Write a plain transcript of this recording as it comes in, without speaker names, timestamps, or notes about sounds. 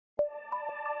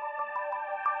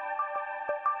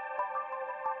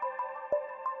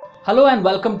Hello and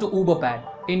welcome to Ooberpad,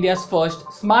 India's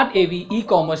first smart AV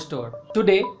e-commerce store.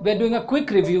 Today we are doing a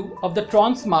quick review of the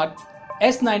Tronsmart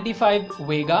S95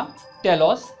 Vega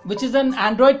Telos, which is an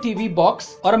Android TV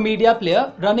box or a media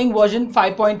player running version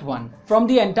 5.1. From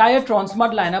the entire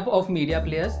Tronsmart lineup of media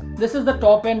players, this is the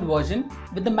top end version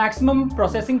with the maximum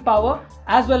processing power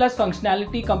as well as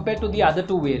functionality compared to the other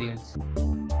two variants.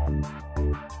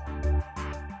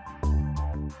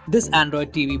 This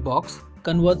Android TV box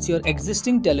converts your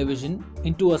existing television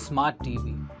into a smart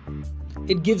TV.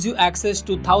 It gives you access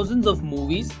to thousands of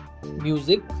movies,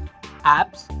 music,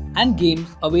 apps and games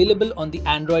available on the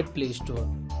Android Play Store.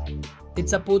 It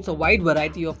supports a wide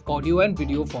variety of audio and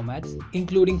video formats,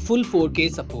 including full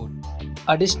 4K support.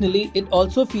 Additionally, it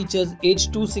also features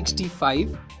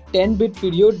H265 10-bit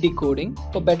video decoding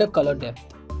for better color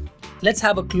depth. Let's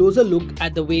have a closer look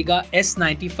at the Vega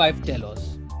S95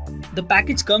 Telos. The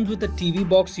package comes with a TV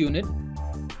box unit,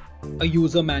 a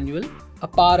user manual, a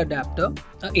power adapter,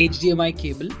 a HDMI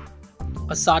cable,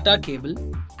 a SATA cable,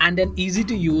 and an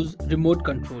easy-to-use remote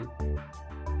control.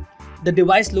 The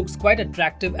device looks quite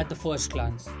attractive at the first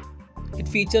glance. It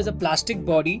features a plastic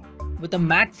body with a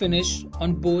matte finish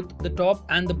on both the top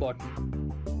and the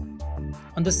bottom.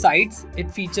 On the sides,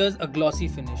 it features a glossy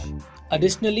finish.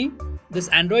 Additionally, this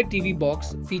Android TV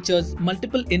box features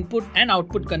multiple input and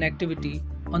output connectivity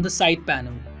on the side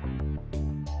panel.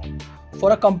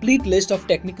 For a complete list of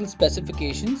technical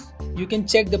specifications, you can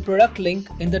check the product link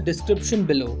in the description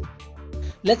below.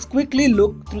 Let's quickly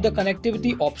look through the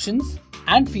connectivity options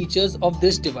and features of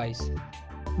this device.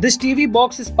 This TV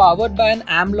box is powered by an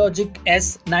Amlogic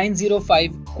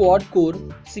S905 quad-core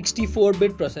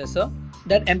 64-bit processor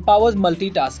that empowers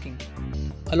multitasking.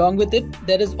 Along with it,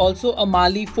 there is also a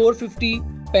Mali 450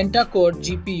 Penta-Core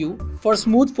GPU for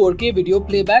smooth 4K video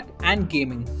playback and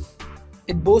gaming.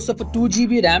 It boasts of a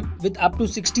 2GB RAM with up to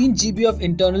 16GB of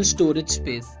internal storage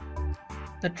space.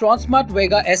 The Tronsmart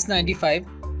Vega S95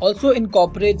 also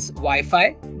incorporates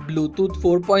Wi-Fi, Bluetooth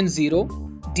 4.0,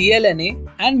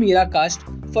 DLNA and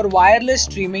Miracast for wireless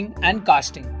streaming and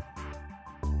casting.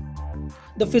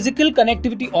 The physical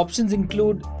connectivity options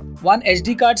include one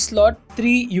SD card slot,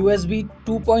 3 USB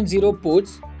 2.0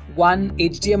 ports, one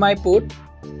HDMI port,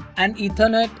 an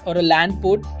Ethernet or a LAN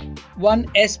port, one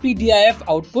SPDIF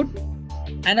output,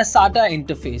 and a SATA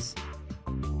interface.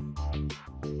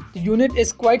 The unit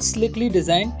is quite slickly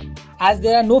designed as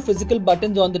there are no physical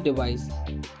buttons on the device.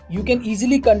 You can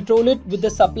easily control it with the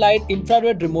supplied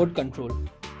infrared remote control.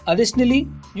 Additionally,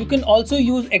 you can also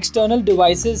use external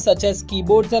devices such as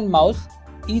keyboards and mouse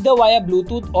either via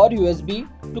Bluetooth or USB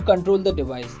to control the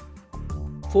device.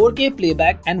 4K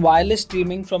playback and wireless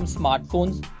streaming from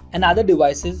smartphones and other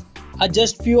devices are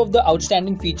just few of the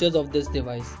outstanding features of this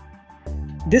device.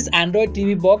 This Android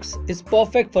TV box is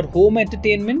perfect for home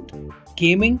entertainment,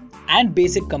 gaming and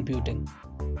basic computing.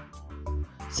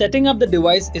 Setting up the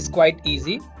device is quite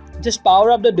easy. Just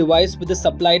power up the device with the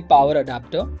supplied power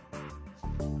adapter.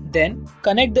 Then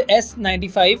connect the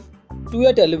S95 to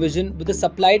your television with the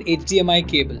supplied HDMI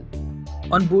cable.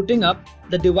 On booting up,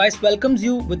 the device welcomes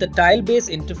you with a tile-based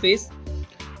interface.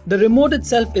 The remote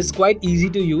itself is quite easy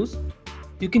to use.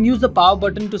 You can use the power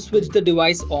button to switch the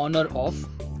device on or off.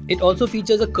 It also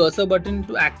features a cursor button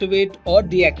to activate or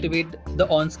deactivate the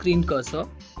on-screen cursor.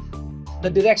 The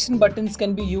direction buttons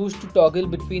can be used to toggle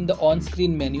between the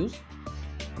on-screen menus.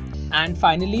 And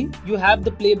finally, you have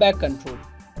the playback control.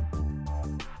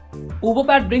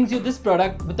 Ooberpad brings you this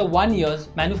product with a 1 year's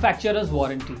manufacturer's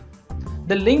warranty.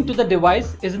 The link to the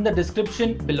device is in the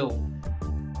description below.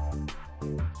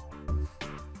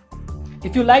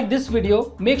 If you like this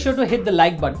video, make sure to hit the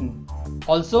like button.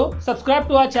 Also, subscribe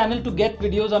to our channel to get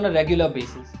videos on a regular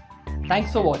basis.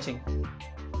 Thanks for watching.